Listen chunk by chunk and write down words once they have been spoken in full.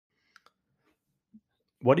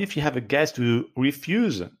what if you have a guest who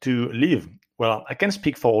refuse to leave? Well, I can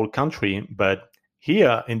speak for all country, but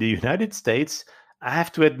here in the United States, I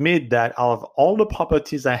have to admit that out of all the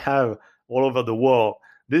properties I have all over the world,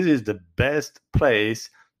 this is the best place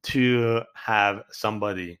to have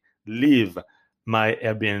somebody leave my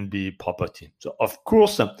Airbnb property. So, of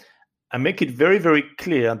course, I make it very, very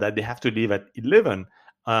clear that they have to leave at 11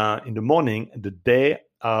 in the morning, the day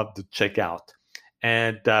of the checkout.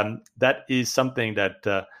 And that is something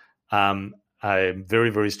that I'm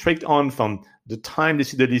very, very strict on, from the time they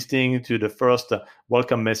see the listing to the first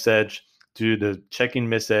welcome message to the check-in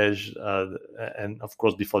message. And of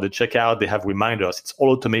course, before the checkout, they have reminders. It's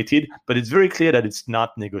all automated, but it's very clear that it's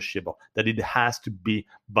not negotiable, that it has to be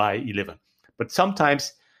by 11. But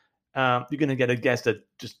sometimes you're going to get a guest that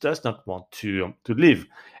just does not want to leave.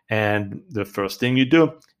 And the first thing you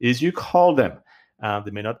do is you call them.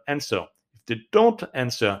 They may not answer. If they don't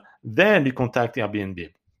answer, then you contact Airbnb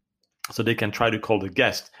so they can try to call the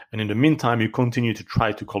guest. And in the meantime, you continue to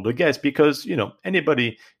try to call the guest because,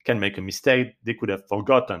 anybody can make a mistake. They could have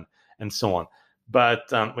forgotten and so on. But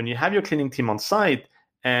when you have your cleaning team on site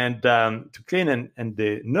and to clean and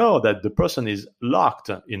they know that the person is locked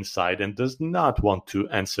inside and does not want to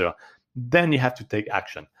answer, then you have to take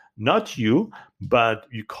action. Not you, but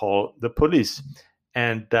you call the police.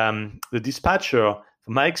 And the dispatcher,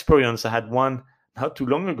 from my experience, I had one not too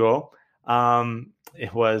long ago.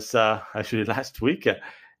 It was actually last week.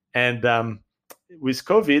 And with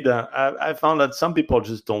COVID, I found that some people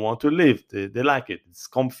just don't want to leave. They like it. It's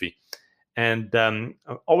comfy. And I'm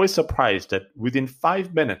always surprised that within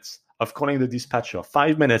 5 minutes of calling the dispatcher,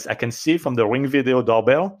 5 minutes, I can see from the Ring Video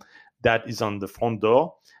doorbell that is on the front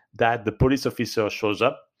door that the police officer shows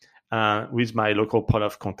up with my local point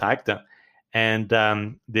of contact. And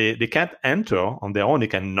they can't enter on their own. They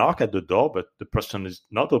can knock at the door, but the person is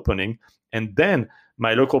not opening. And then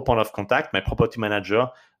my local point of contact, my property manager,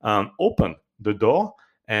 open the door,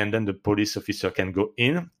 and then the police officer can go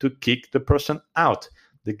in to kick the person out.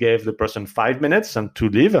 They gave the person 5 minutes and to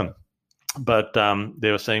leave, but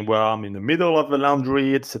they were saying, "Well, I'm in the middle of the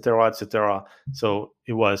laundry, etc., etc." So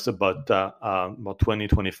it was about 20,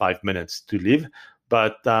 25 minutes to leave,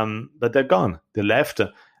 but they're gone. They left.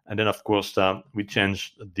 And then, of course, we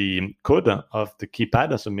changed the code of the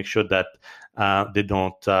keypad, so make sure that they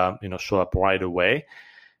don't, show up right away.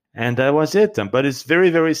 And that was it. But it's very,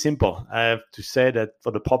 very simple. I have to say that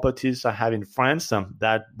for the properties I have in France,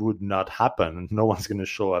 that would not happen. No one's going to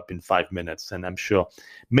show up in 5 minutes. And I'm sure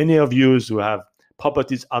many of you who have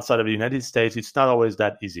properties outside of the United States, it's not always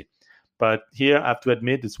that easy. But here, I have to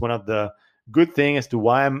admit, it's one of the good things as to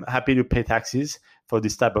why I'm happy to pay taxes for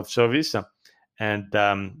this type of service. And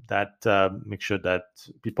that make sure that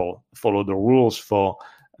people follow the rules for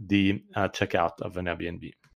the checkout of an Airbnb.